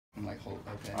like,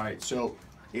 okay. All right, so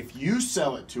if you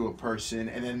sell it to a person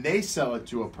and then they sell it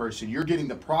to a person, you're getting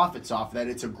the profits off of that.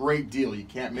 It's a great deal. You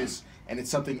can't miss, and it's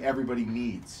something everybody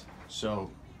needs.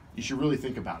 So you should really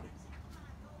think about it.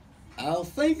 I'll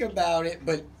think about it,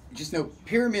 but just know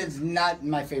pyramid's not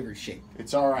my favorite shape.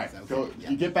 It's all right. Okay, Go, yeah.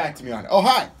 You get back to me on it. Oh,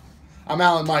 hi. I'm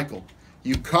Alan Michael.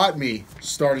 You caught me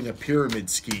starting a pyramid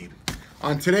scheme.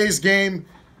 On today's game,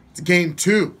 it's game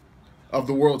 2 of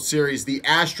the World Series. The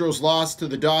Astros lost to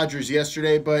the Dodgers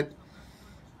yesterday, but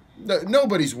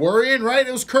nobody's worrying, right?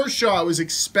 It was Kershaw. It was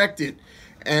expected.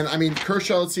 And, I mean,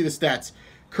 Kershaw, let's see the stats.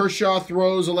 Kershaw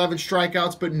throws 11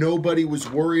 strikeouts, but nobody was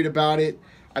worried about it.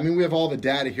 I mean, we have all the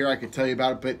data here. I could tell you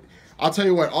about it, but I'll tell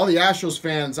you what, all the Astros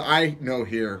fans I know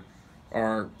here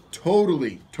are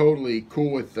totally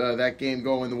cool with that game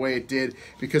going the way it did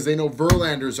because they know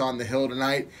Verlander's on the hill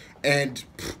tonight. And,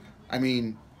 I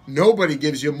mean, nobody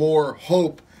gives you more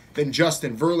hope than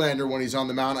Justin Verlander when he's on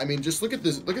the mound. I mean, just look at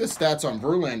this. Look at the stats on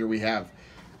Verlander we have.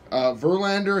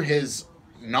 Verlander has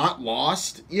not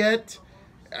lost yet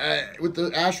with the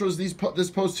Astros this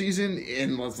postseason.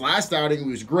 In his last outing, he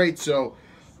was great. So,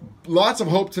 lots of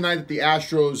hope tonight that the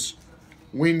Astros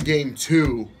win game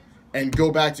 2 and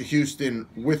go back to Houston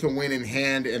with a win in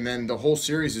hand, and then the whole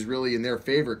series is really in their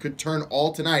favor. It could turn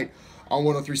all tonight on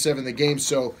 103.7 The Game,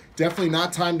 so definitely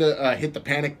not time to hit the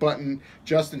panic button.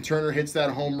 Justin Turner hits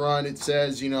that home run. It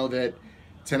says, you know, that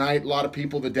tonight a lot of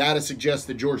people, the data suggests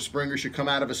that George Springer should come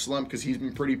out of a slump because he's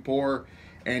been pretty poor,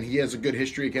 and he has a good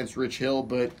history against Rich Hill,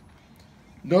 but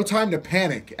no time to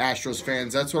panic, Astros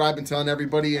fans. That's what I've been telling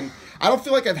everybody, and I don't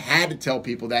feel like I've had to tell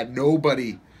people that.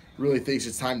 Nobody really thinks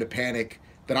it's time to panic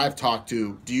that I've talked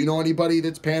to. Do you know anybody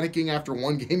that's panicking after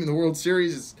one game in the World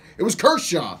Series? It was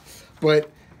Kershaw,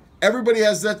 but everybody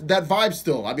has that vibe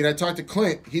still. I mean, I talked to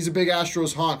Clint. He's a big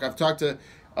Astros honk. I've talked to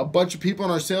a bunch of people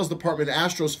in our sales department,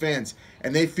 Astros fans,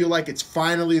 and they feel like it's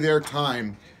finally their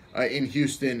time in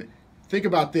Houston. Think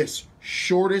about this.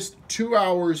 Shortest 2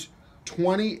 hours,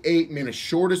 28 minutes.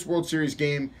 Shortest World Series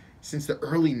game since the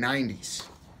early 90s.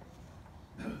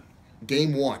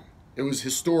 Game 1. It was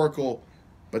historical,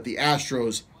 but the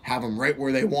Astros have them right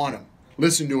where they want them.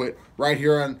 Listen to it right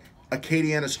here on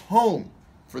Acadiana's home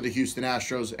for the Houston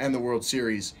Astros and the World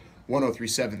Series,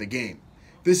 103.7 The Game.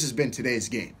 This has been today's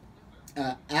game.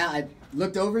 I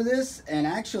looked over this, and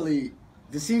actually,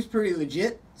 this seems pretty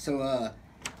legit. So,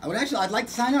 I'd like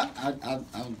to sign up.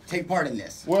 I'll take part in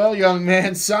this. Well, young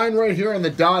man, sign right here on the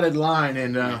dotted line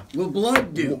and Will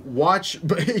blood do?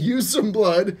 use some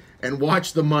blood and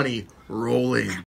watch the money roll in.